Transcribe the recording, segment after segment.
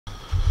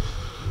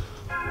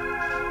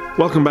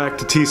Welcome back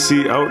to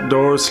TC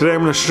Outdoors. Today I'm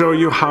going to show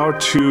you how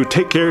to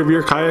take care of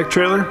your kayak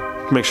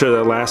trailer. Make sure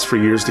that it lasts for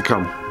years to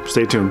come.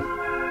 Stay tuned.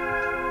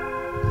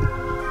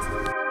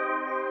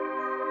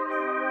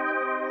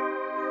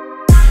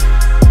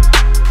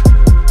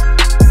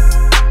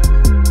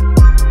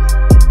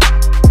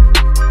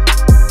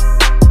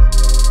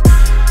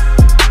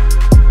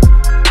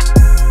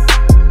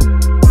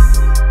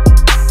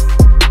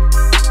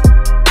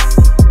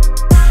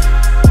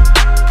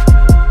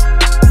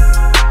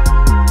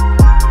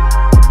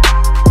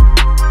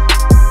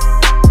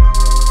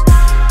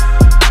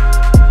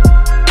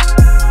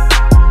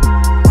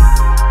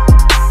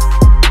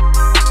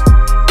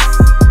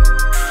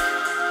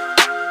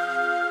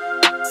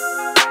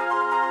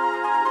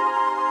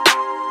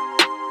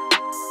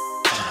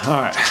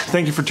 Alright,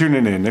 thank you for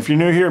tuning in. If you're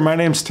new here, my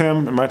name's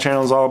Tim, and my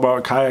channel is all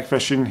about kayak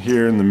fishing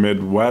here in the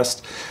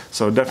Midwest.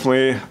 So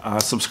definitely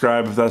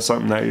subscribe if that's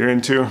something that you're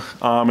into.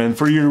 And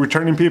for you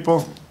returning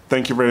people,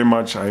 thank you very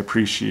much. I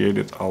appreciate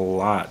it a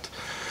lot.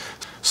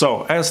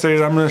 So, as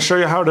stated, I'm going to show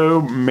you how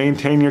to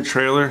maintain your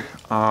trailer.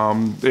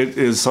 It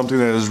is something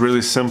that is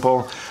really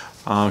simple.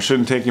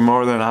 Shouldn't take you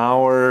more than an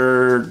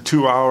hour,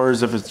 2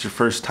 hours if it's your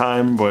first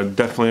time, but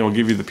definitely will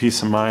give you the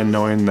peace of mind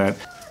knowing that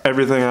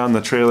everything on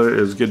the trailer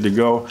is good to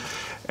go.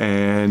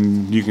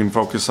 And you can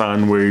focus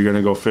on where you're going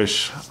to go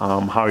fish,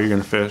 how you're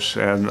going to fish,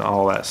 and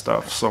all that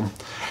stuff. So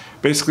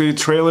basically,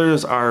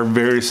 trailers are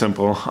very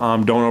simple.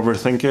 Don't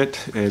overthink it.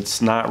 It's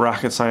not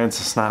rocket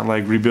science. It's not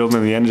like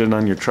rebuilding the engine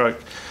on your truck.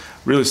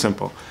 Really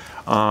simple.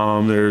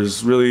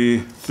 There's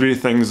really 3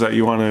 things that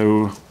you want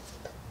to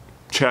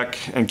check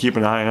and keep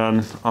an eye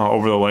on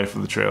over the life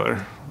of the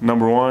trailer.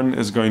 Number 1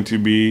 is going to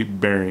be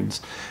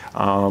bearings.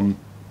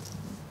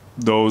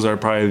 Those are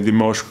probably the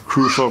most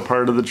crucial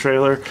part of the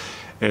trailer.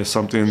 Is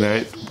something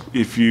that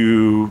if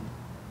you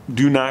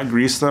do not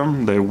grease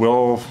them, they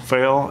will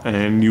fail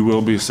and you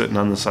will be sitting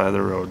on the side of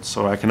the road.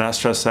 So I cannot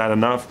stress that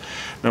enough.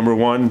 Number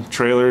 1,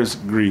 trailers,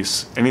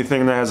 grease.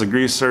 Anything that has a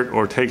grease cert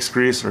or takes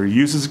grease or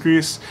uses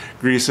grease,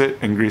 grease it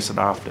and grease it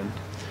often.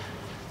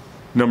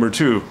 Number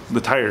 2, the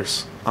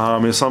tires.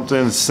 Is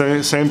something,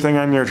 same thing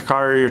on your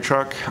car or your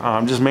truck.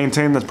 Just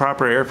maintain the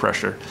proper air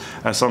pressure.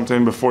 That's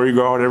something before you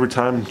go out every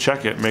time,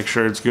 check it. Make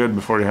sure it's good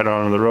before you head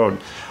out on the road.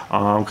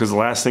 Because the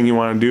last thing you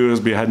want to do is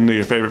be heading to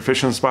your favorite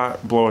fishing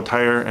spot, blow a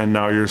tire, and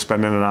now you're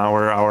spending an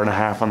hour, hour and a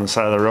half on the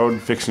side of the road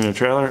fixing your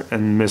trailer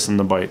and missing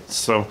the bites.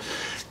 So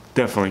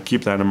definitely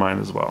keep that in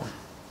mind as well.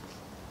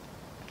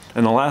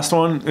 And the last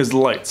one is the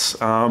lights.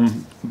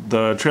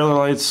 The trailer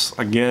lights,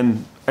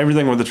 again,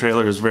 everything with the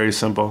trailer is very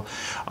simple.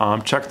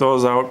 Check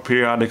those out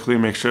periodically,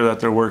 make sure that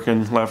they're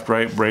working left,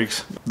 right,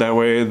 brakes. That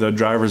way the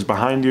drivers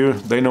behind you,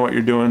 they know what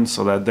you're doing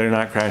so that they're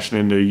not crashing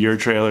into your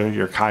trailer,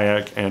 your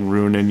kayak, and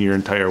ruining your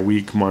entire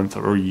week, month,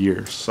 or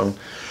year. So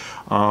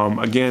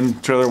again,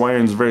 trailer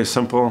wiring is very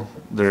simple.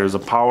 There's a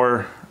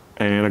power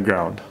and a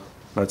ground.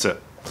 That's it.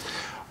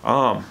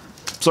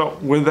 So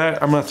with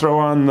that, I'm going to throw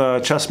on the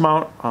chest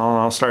mount.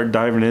 I'll start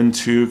diving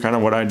into kind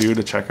of what I do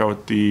to check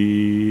out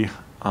the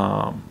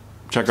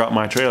check out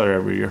my trailer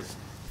every year.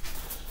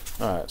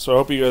 Alright, so I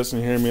hope you guys can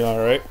hear me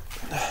alright.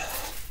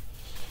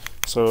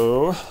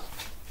 So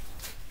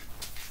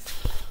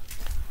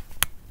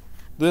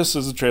this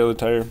is a trailer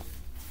tire.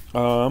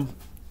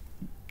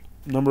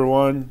 Number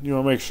 1, you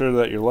want to make sure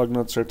that your lug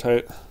nuts are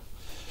tight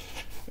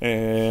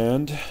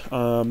and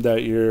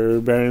that your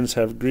bearings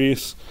have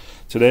grease.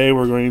 Today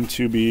we're going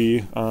to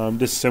be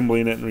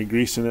disassembling it and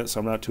re-greasing it, so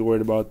I'm not too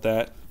worried about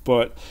that.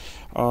 But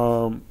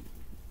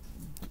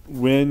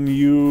when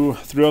you,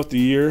 throughout the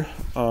year,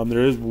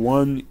 there is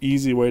one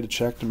easy way to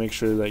check to make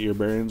sure that your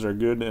bearings are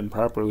good and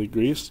properly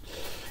greased,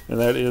 and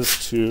that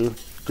is to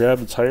grab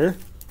the tire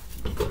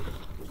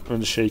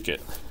and shake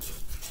it.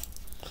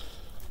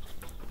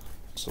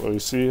 So you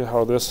see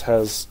how this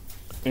has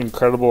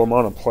incredible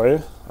amount of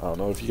play. I don't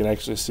know if you can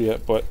actually see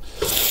it, but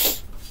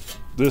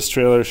this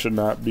trailer should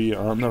not be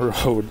on the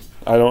road.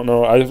 I don't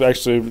know. I've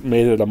actually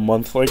made it a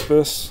month like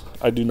this.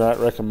 I do not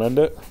recommend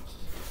it,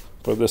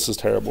 but this is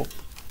terrible.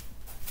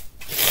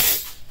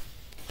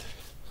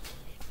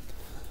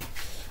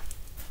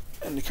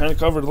 And to kind of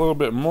cover it a little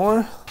bit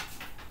more,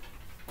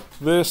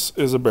 this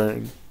is a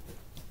bearing.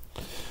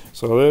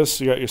 So this,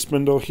 you got your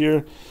spindle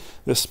here.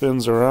 This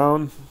spins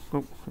around.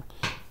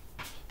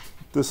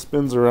 This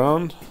spins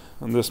around,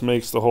 and this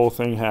makes the whole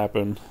thing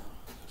happen.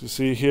 You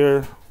see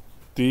here,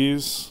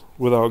 these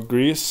without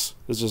grease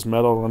is just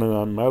metal running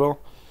on metal,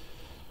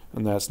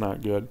 and that's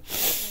not good.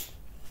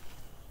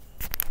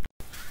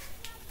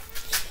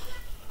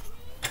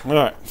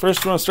 Alright,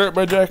 first we're going to start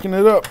by jacking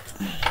it up.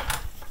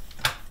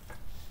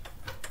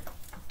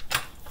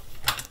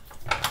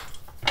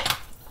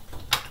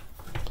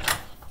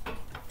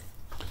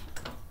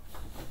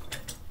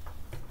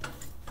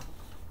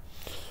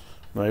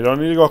 Now you don't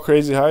need to go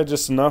crazy high,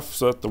 just enough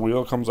so that the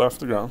wheel comes off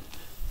the ground.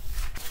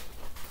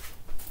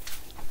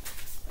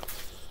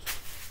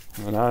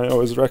 And I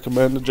always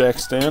recommend a jack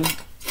stand,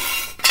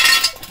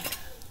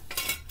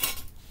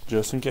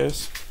 just in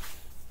case.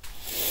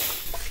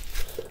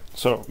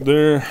 So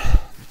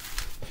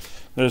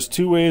There's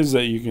two ways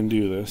that you can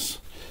do this.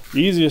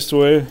 The easiest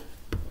way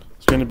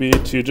is going to be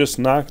to just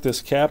knock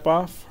this cap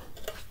off.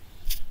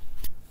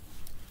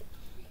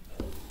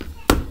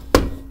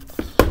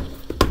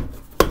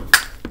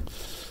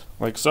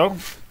 Like so.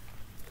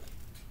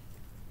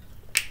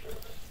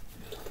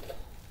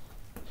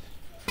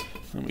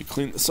 Let me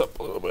clean this up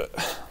a little bit.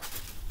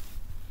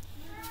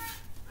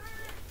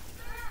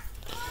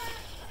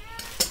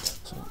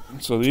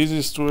 So the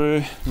easiest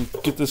way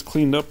to get this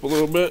cleaned up a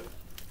little bit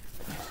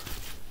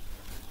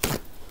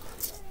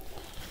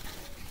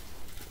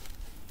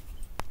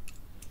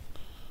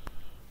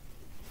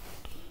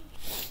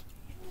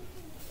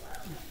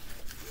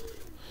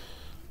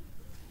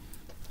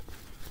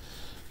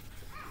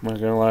I'm not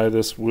gonna lie,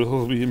 this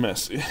will be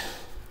messy.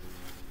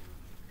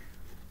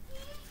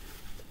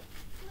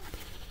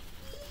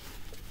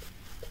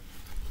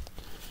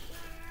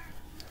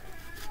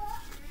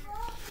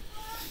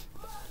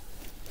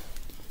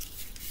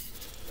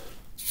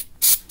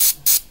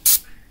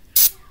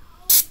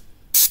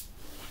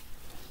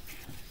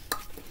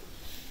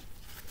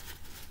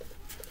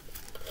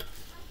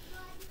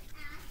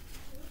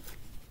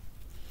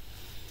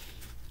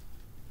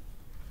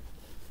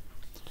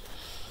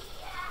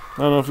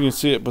 I don't know if you can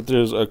see it, but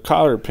there's a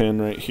cotter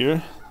pin right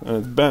here, and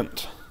it's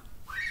bent.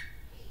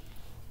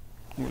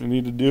 What you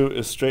need to do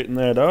is straighten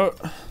that out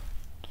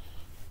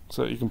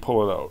so that you can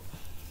pull it out.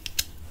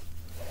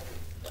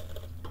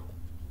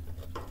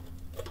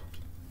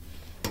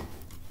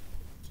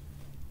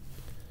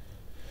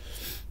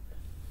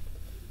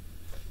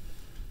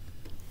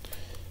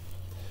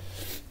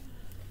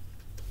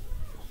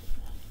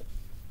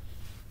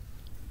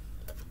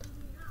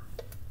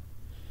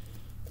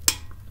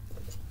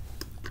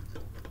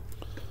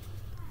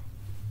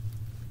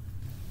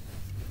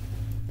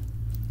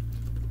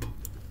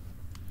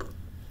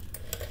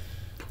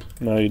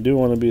 Now you do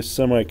want to be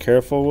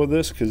semi-careful with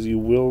this because you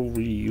will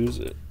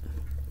reuse it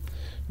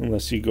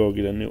unless you go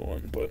get a new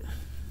one. But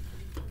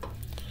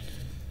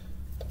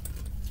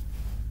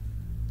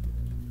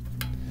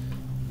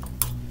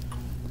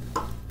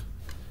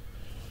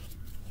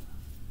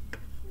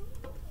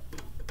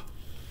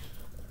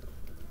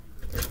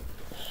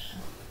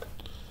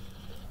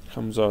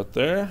comes out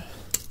there,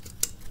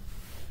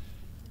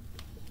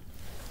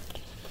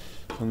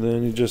 and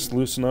then you just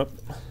loosen up.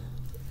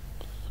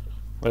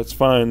 That's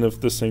fine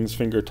if this thing's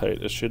finger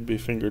tight. It should be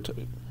finger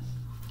tight.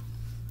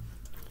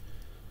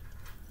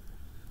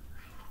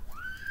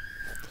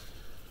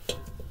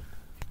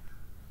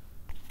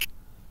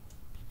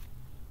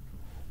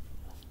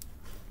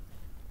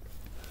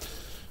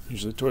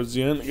 Usually towards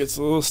the end it gets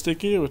a little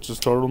sticky, which is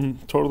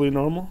totally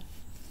normal.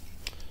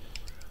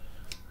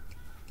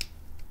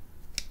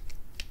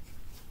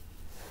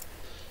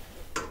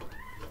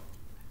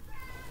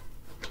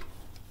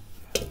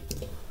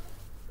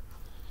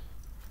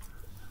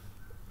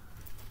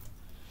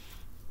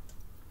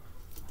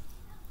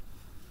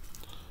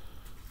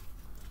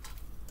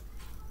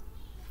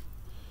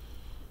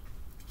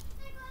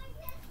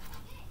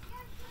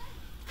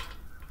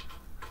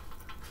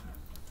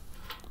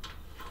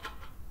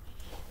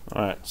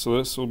 Alright, so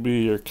this will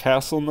be your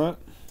castle nut.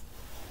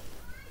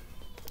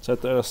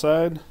 Set that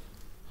aside.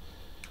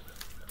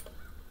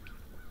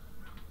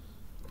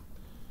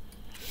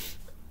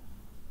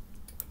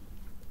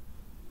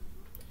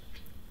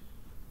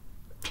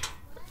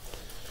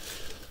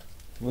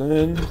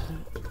 Then,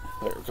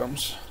 there it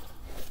comes.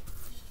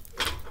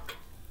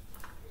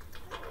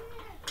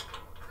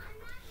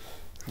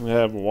 We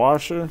have a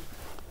washer.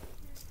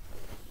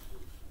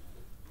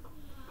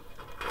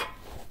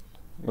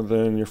 And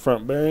then your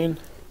front bearing.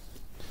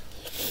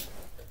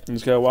 You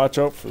just gotta watch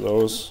out for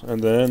those,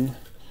 and then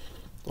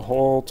the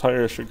whole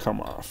tire should come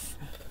off.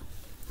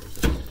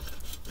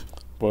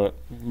 But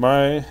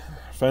my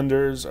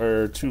fenders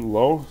are too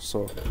low,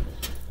 so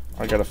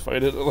I gotta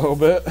fight it a little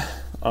bit.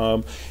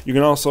 You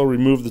can also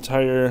remove the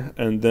tire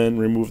and then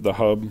remove the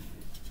hub,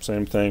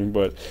 same thing.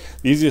 But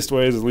the easiest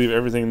way is to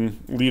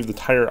leave the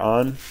tire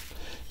on.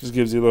 Just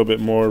gives you a little bit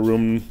more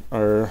room,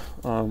 or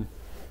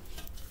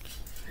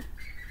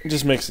it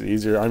just makes it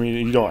easier. I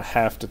mean, you don't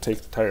have to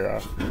take the tire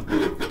off.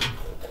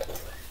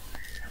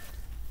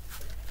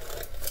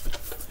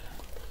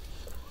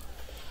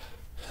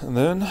 And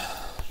then,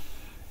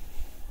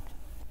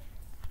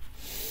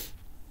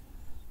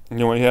 you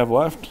know what you have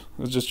left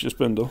is just your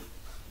spindle.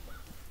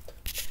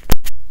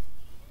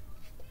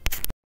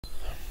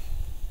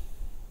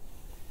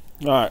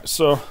 Alright,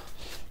 so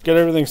get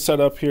everything set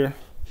up here.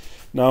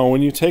 Now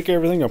when you take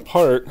everything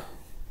apart,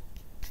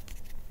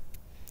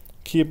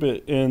 keep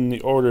it in the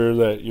order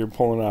that you're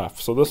pulling off.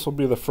 So this will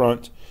be the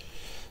front.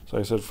 So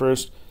I said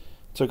first,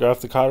 took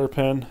off the cotter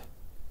pin,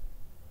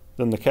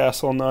 then the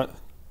castle nut,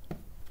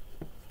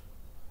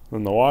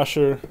 then the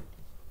washer,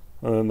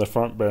 and then the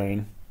front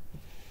bearing.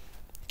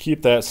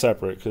 Keep that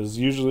separate because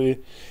usually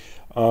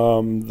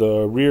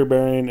the rear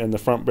bearing and the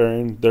front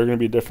bearing, they're going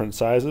to be different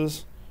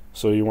sizes.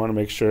 So you want to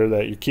make sure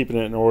that you're keeping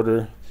it in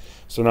order.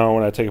 So now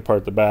when I take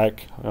apart the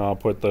back, I'll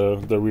put the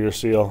rear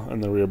seal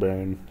and the rear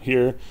bearing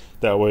here.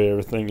 That way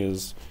everything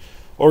is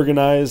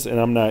organized and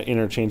I'm not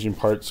interchanging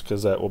parts,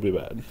 because that will be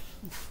bad.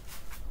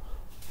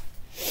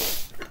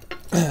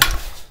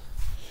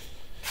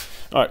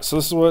 All right, so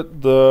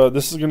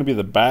this is going to be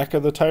the back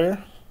of the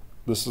tire.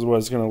 This is what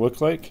it's going to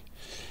look like.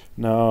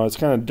 Now it's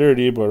kind of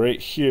dirty, but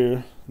right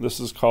here, this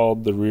is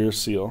called the rear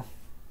seal.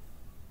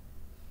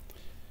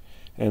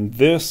 And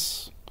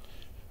this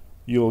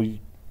you'll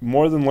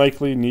more than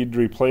likely need to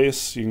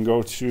replace. You can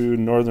go to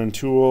Northern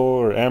Tool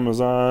or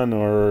Amazon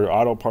or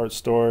auto parts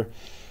store,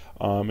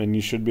 and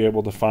you should be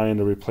able to find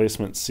a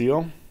replacement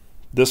seal.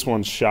 This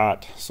one's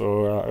shot,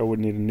 so I would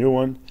need a new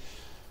one.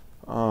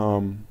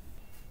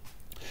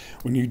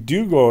 When you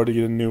do go to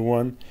get a new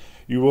one,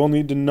 you will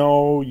need to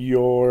know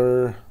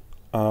your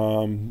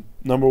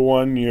number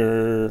one,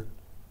 your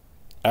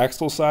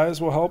axle size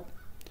will help.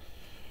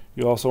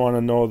 You also want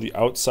to know the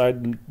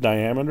outside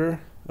diameter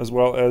as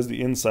well as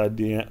the inside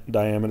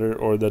diameter,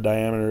 or the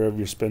diameter of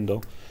your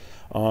spindle.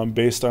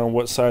 Based on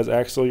what size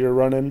axle you're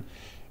running,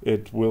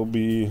 it will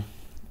be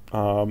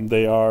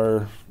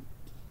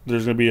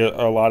there's going to be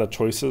a lot of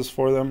choices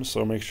for them,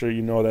 so make sure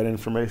you know that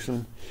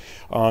information.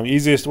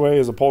 Easiest way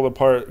is to pull it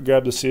apart,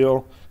 grab the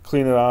seal,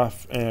 clean it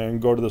off,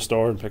 and go to the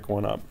store and pick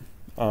one up.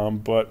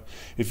 But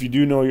if you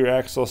do know your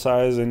axle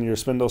size and your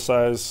spindle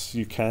size,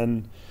 you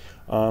can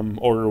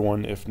order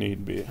one if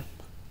need be.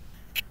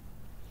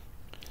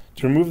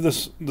 To remove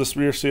this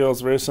rear seal,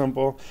 it's very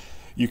simple.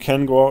 You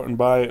can go out and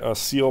buy a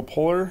seal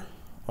puller,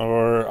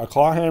 or a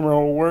claw hammer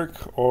will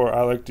work, or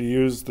I like to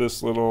use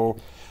this little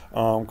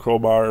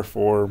crowbar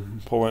for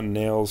pulling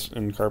nails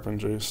in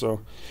carpentry.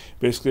 So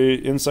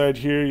basically inside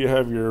here you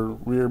have your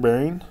rear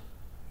bearing.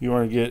 You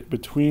want to get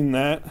between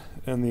that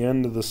and the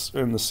end of the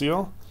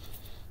seal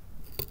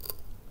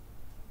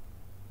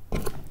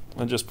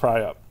and just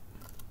pry up.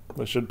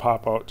 It should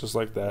pop out just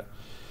like that.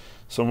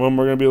 Some of them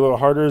are going to be a little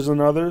harder than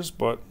others,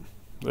 but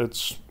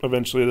it's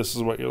eventually this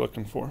is what you're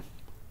looking for.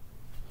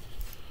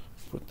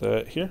 Put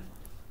that here.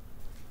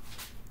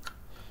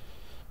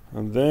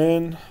 And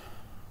then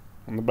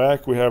on the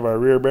back we have our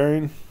rear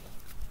bearing.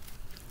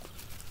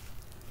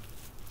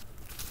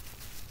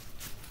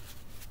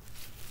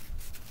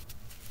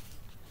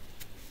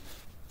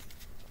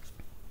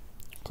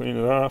 Clean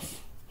it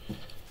off.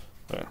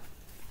 There.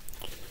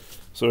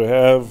 So we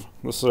have,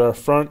 this is our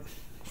front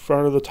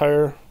of the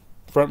tire,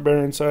 front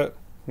bearing set.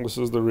 This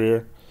is the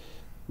rear.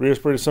 Rear is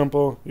pretty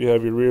simple. You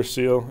have your rear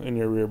seal and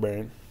your rear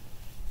bearing.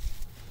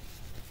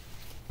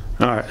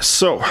 Alright,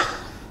 so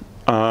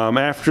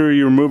after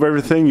you remove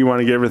everything, you want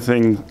to get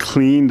everything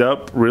cleaned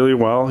up really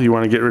well. You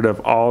want to get rid of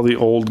all the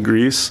old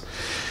grease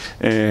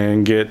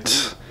and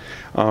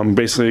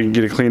basically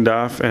get it cleaned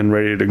off and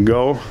ready to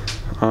go.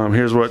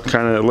 Here's what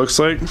kind of it looks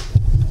like.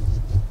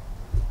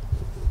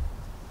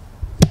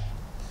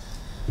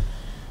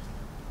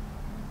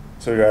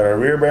 So we got our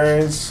rear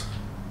bearings,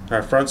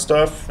 our front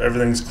stuff,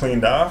 everything's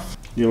cleaned off.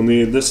 You'll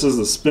need, this is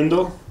the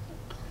spindle,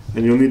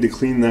 and you'll need to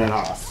clean that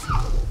off.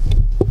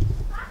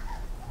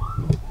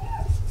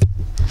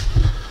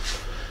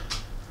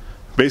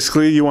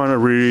 Basically, you want to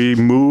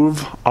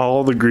remove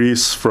all the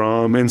grease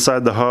from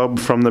inside the hub,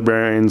 from the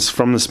bearings,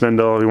 from the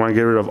spindle. You want to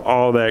get rid of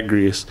all that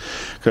grease,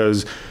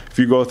 because if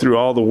you go through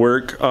all the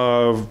work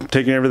of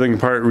taking everything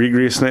apart,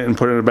 re-greasing it, and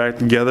putting it back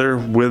together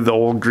with the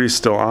old grease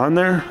still on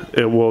there,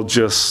 it will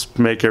just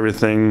make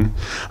everything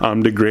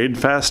degrade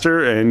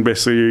faster, and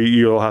basically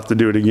you'll have to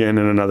do it again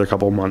in another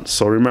couple of months.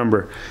 So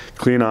remember,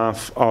 clean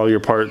off all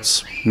your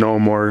parts, no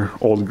more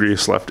old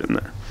grease left in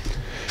there.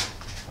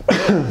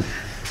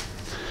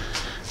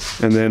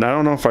 And then, I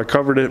don't know if I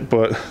covered it,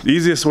 but the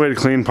easiest way to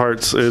clean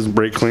parts is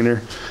brake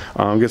cleaner.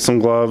 Get some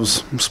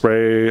gloves,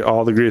 spray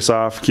all the grease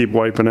off, keep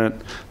wiping it.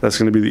 That's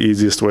going to be the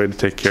easiest way to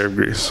take care of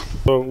grease.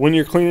 So when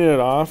you're cleaning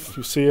it off,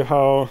 you see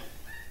how,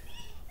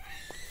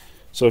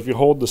 so if you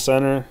hold the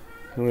center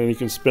and then you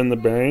can spin the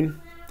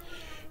bearing,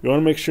 you want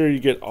to make sure you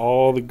get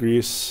all the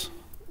grease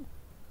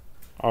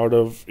out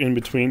of in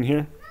between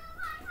here.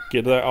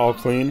 Get that all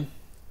clean.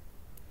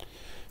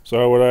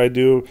 So what I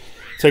do,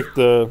 take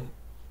the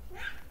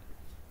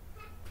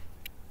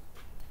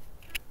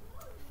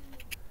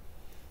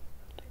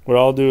What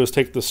I'll do is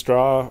take the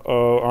straw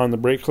on the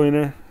brake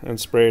cleaner and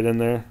spray it in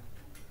there.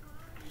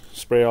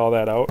 Spray all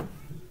that out.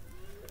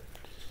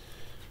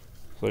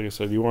 So like I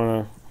said, you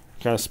want to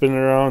kind of spin it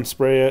around,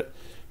 spray it,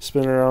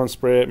 spin it around,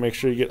 spray it. Make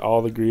sure you get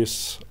all the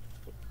grease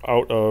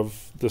out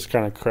of this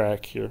kind of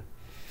crack here.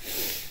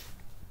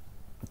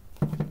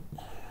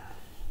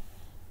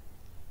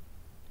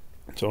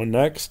 So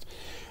next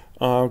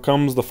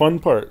comes the fun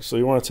part. So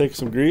you want to take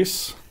some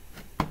grease.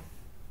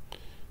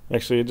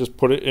 Actually, you just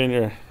put it in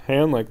your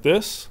hand like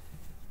this.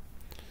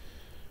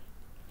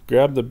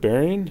 Grab the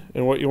bearing,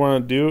 and what you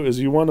want to do is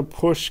you want to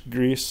push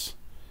grease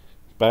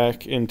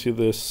back into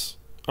this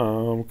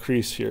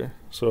crease here.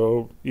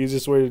 So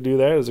easiest way to do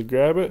that is to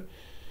grab it,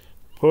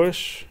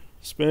 push,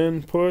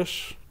 spin,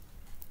 push.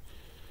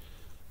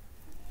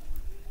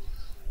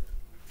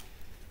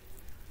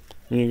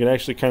 And you can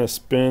actually kind of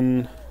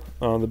spin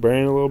the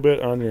bearing a little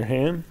bit on your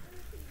hand.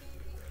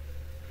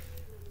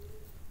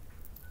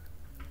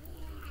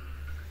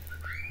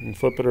 And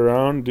flip it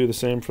around, do the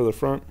same for the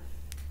front.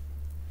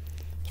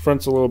 The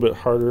front's a little bit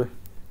harder.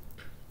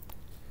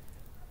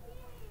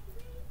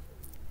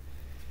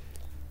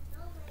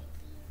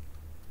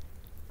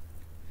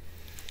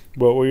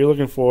 But what you're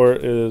looking for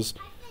is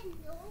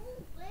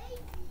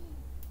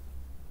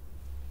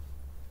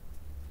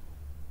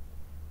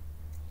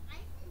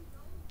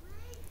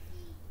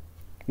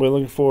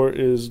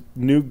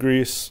new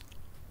grease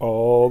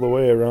all the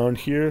way around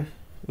here,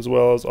 as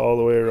well as all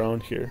the way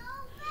around here.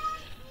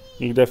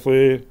 You can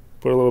definitely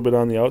put a little bit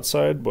on the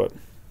outside, but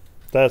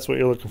that's what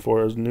you're looking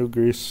for, is new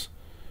grease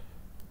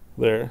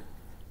there.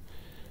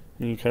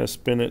 And you kind of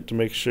spin it to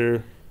make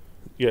sure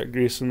you got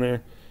grease in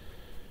there.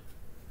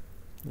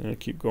 And I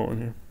keep going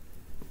here.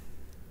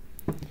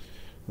 And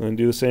then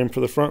do the same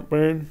for the front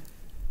bearing.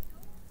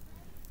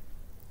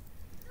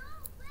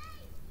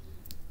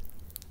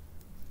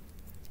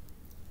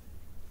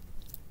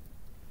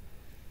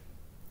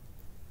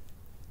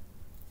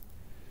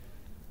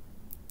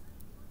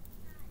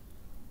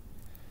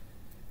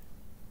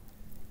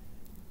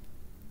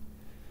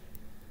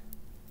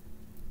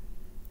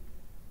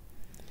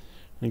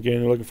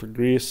 Again, you're looking for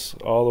grease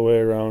all the way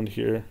around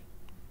here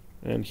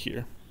and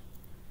here.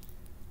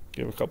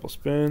 Give a couple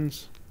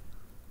spins.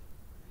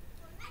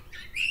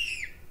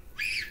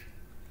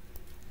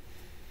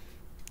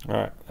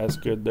 Alright, that's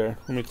good there.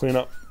 Let me clean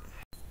up.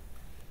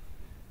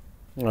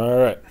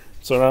 Alright,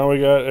 so now we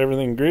got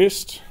everything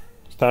greased.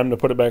 It's time to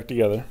put it back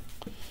together.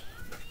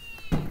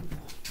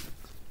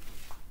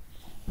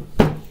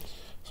 So I'm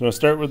going to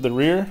start with the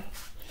rear.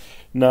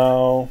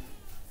 Now,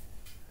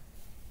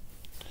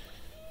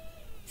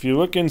 if you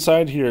look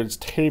inside here, it's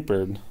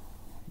tapered,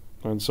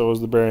 and so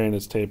is the bearing.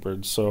 It's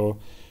tapered. So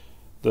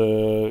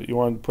you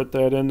want to put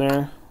that in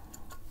there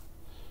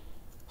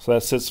so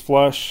that sits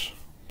flush,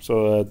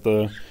 so that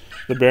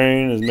the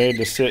bearing is made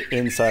to sit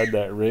inside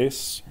that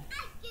race.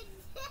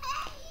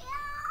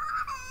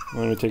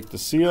 Let me take the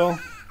seal.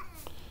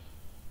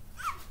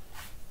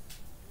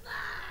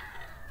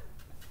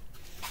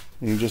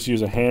 You just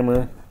use a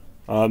hammer.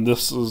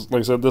 This is, like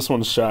I said, this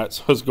one's shot,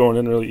 so it's going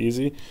in really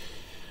easy.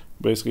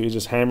 Basically, you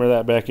just hammer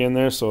that back in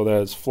there so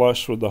that it's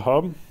flush with the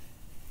hub,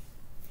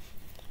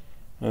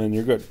 and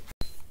you're good.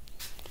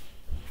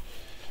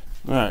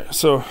 Alright,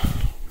 so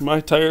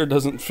my tire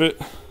doesn't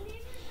fit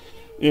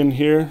in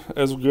here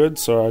as good,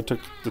 so I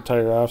took the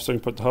tire off so I can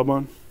put the hub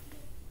on.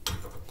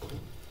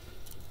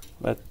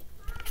 That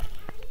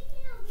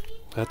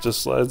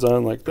just slides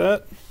on like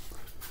that.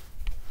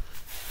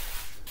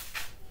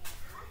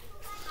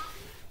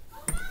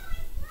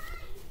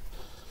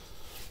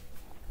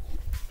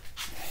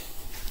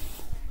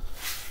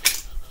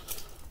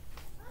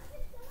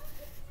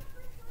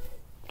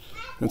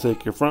 And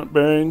take your front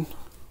bearing,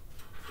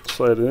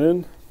 slide it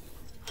in,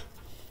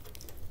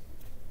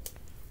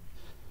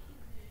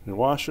 your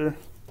washer,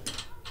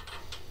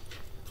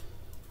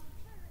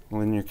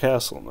 and then your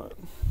castle nut.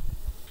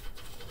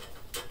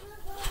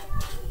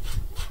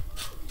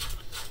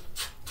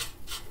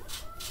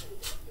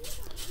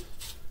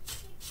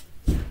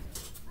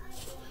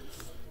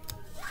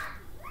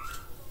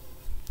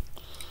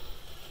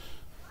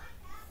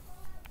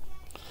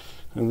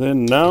 And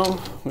then now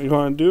what you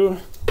want to do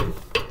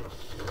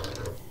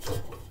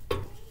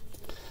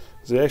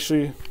is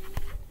actually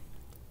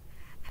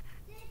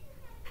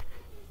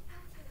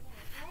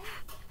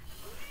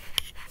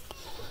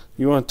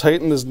you want to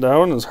tighten this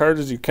down as hard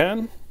as you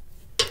can.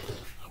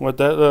 What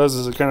that does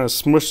is it kind of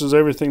smushes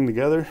everything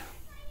together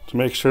to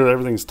make sure that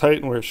everything's tight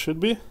and where it should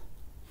be.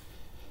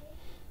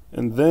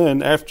 And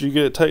then after you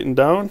get it tightened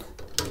down,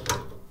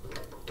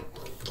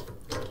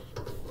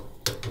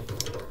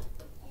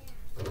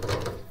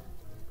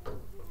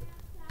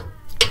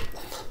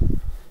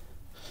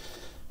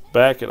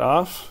 back it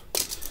off,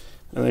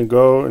 and then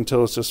go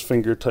until it's just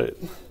finger tight.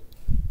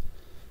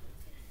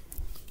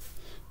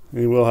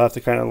 You will have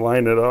to kind of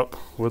line it up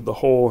with the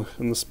hole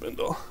in the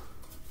spindle.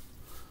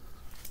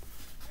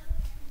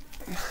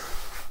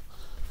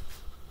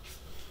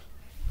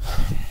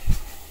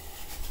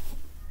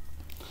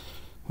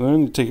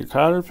 Then you take your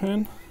cotter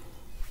pin,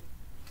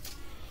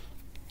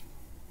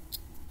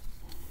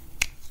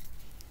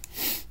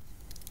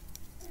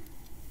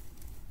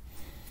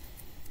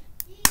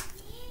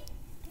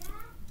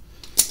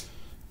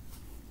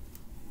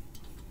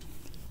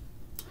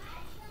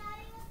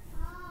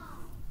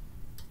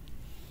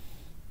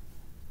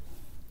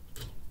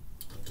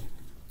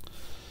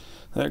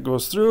 that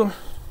goes through,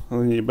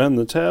 and then you bend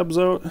the tabs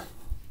out.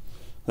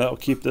 That will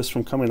keep this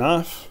from coming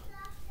off.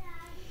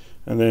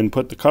 And then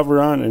put the cover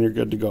on and you're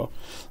good to go.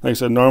 Like I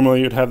said,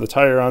 normally you'd have the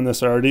tire on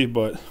this already,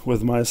 but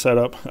with my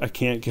setup, I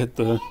can't get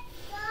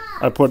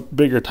I put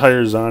bigger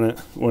tires on it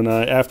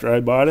after I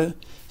bought it.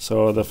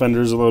 So the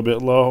fender's a little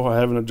bit low. I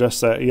haven't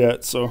adjusted that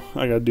yet, so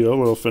I gotta do a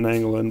little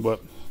finagling,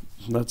 but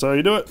that's how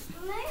you do it.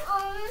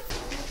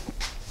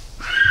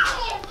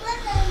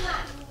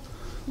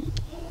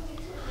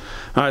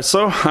 All right,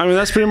 so I mean,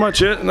 that's pretty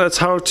much it. That's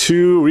how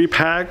to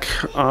repack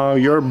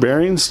your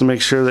bearings to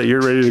make sure that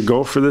you're ready to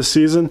go for this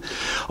season.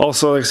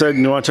 Also, like I said,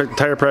 you want to check the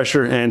tire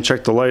pressure and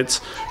check the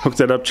lights. Hook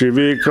that up to your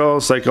vehicle,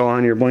 cycle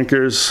on your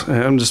blinkers,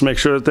 and just make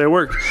sure that they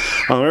work.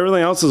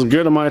 Everything else is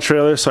good on my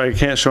trailer, so I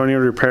can't show any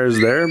repairs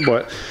there.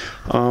 But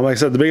like I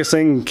said, the biggest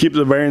thing, keep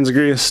the bearings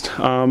greased.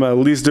 At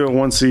least do it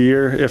once a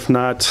year, if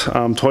not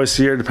twice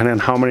a year, depending on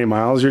how many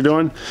miles you're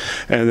doing.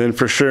 And then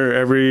for sure,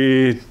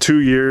 every 2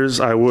 years,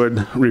 I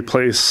would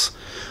replace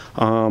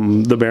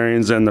the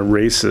bearings and the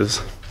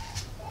races.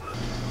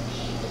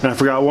 And I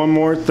forgot one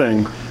more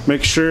thing.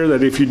 Make sure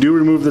that if you do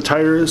remove the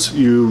tires,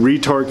 you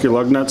retorque your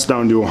lug nuts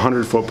down to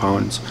 100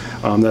 foot-pounds.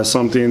 That's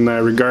something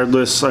that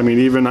regardless, I mean,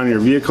 even on your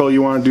vehicle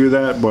you want to do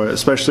that, but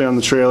especially on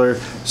the trailer,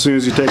 as soon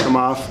as you take them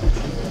off,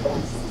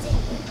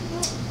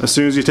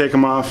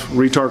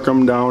 retorque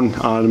them down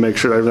to make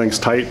sure everything's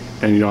tight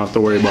and you don't have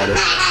to worry about it.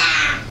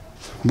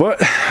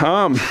 But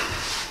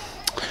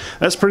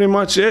that's pretty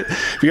much it.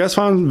 If you guys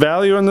found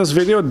value in this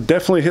video,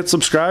 definitely hit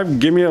subscribe,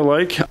 give me a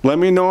like. Let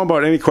me know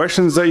about any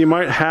questions that you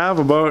might have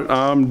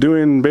about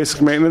doing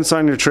basic maintenance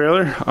on your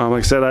trailer. Like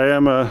I said,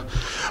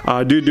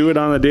 I do it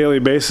on a daily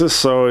basis,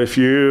 so if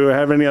you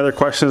have any other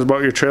questions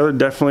about your trailer,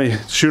 definitely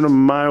shoot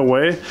them my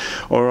way,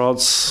 or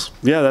else,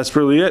 yeah, that's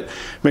really it.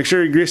 Make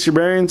sure you grease your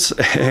bearings,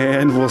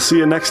 and we'll see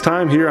you next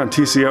time here on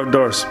TC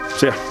Outdoors.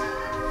 See ya.